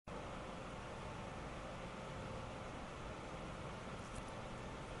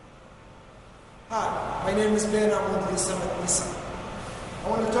Hi, my name is Ben. I'm with Nissan. I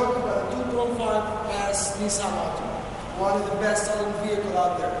want to talk about a 2.5 S Nissan Altima, one of the best-selling vehicles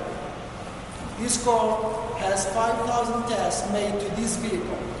out there. This car has 5,000 tests made to this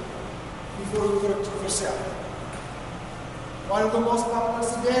vehicle before we put it for sale. One of the most popular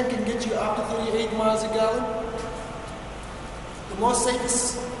sedans can get you up to 38 miles a gallon. The most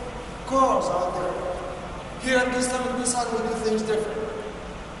safest cars out there. Here at Nissan we do things different.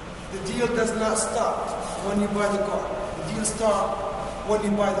 The deal does not stop when you buy the car. The deal starts when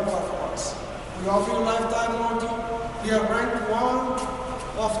you buy the car from us. We offer you a lifetime warranty. We are ranked 1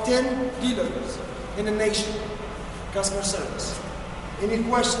 of 10 dealers in the nation. Customer service. Any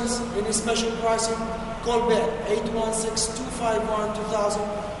questions, any special pricing, call back 816-251-2000.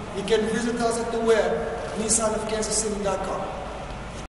 You can visit us at the web, nissanofkansascity.com.